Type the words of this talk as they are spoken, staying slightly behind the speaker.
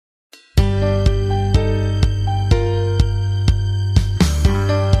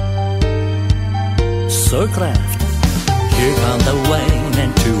hovercraft. Here come the wind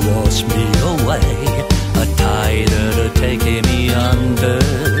and to wash me away, a tide to take me under.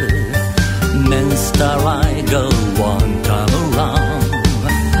 Minster I go one time around,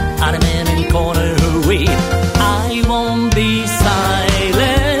 I'm in a corner hurry, I won't be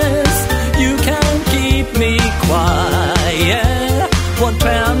silenced. You can't keep me quiet, won't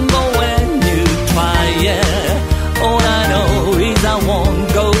tremble when you try it. All I know is I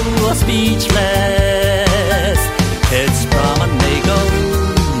won't go speechless. It's promenade go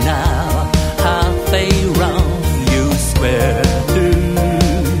now, halfway round you square through.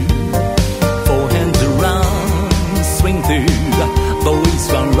 Four hands around, swing through, boys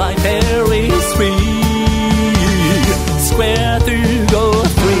run right very sweet. Square through, go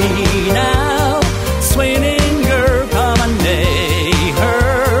free now, swinging girl promenade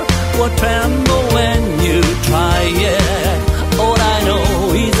her. What tremble when you try it. All I know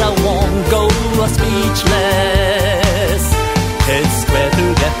is I won't go speechless. It's square to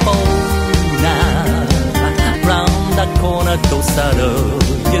get home now, round that corner to settle,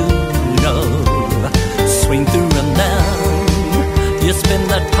 you know. Swing through and down, you spin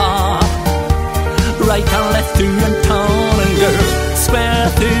the top, right and left to and turn and girl. Square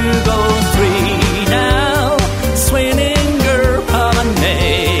through, go three now, swinging girl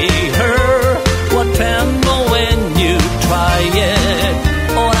promenade her. What tremble when you try it.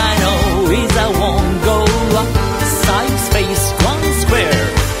 All I know is I won't go side space one square.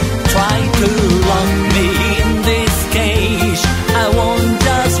 Try to lock me in this cage, I won't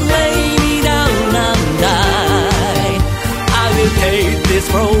just lay me down and die. I will take this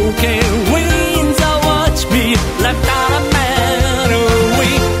broken wings, I'll watch me left out of man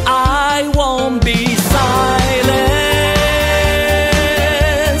away. I won't be silenced,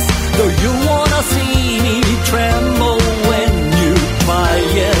 though you wanna see me tremble when you try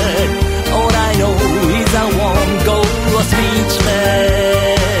it. All I know is I won't go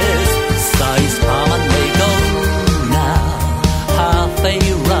speechless. Size promenade go now, halfway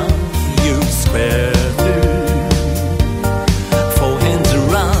round you square through. Four hands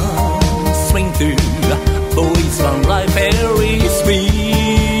around, swing through, boys run right very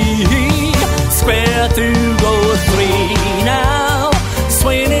sweet. Square through, go three now,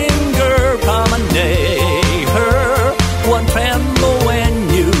 swinging girl promenade her. One tremble when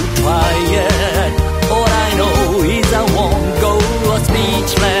you try it. All I know is I won't go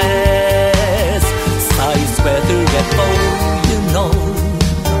speechless. Size where to get home, you know.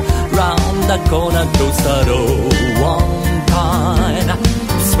 Round that corner to settle one time.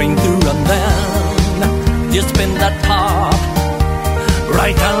 Swing through and down, you spin that top,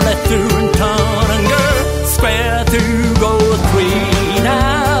 right and left through and turn and girl. Square to go three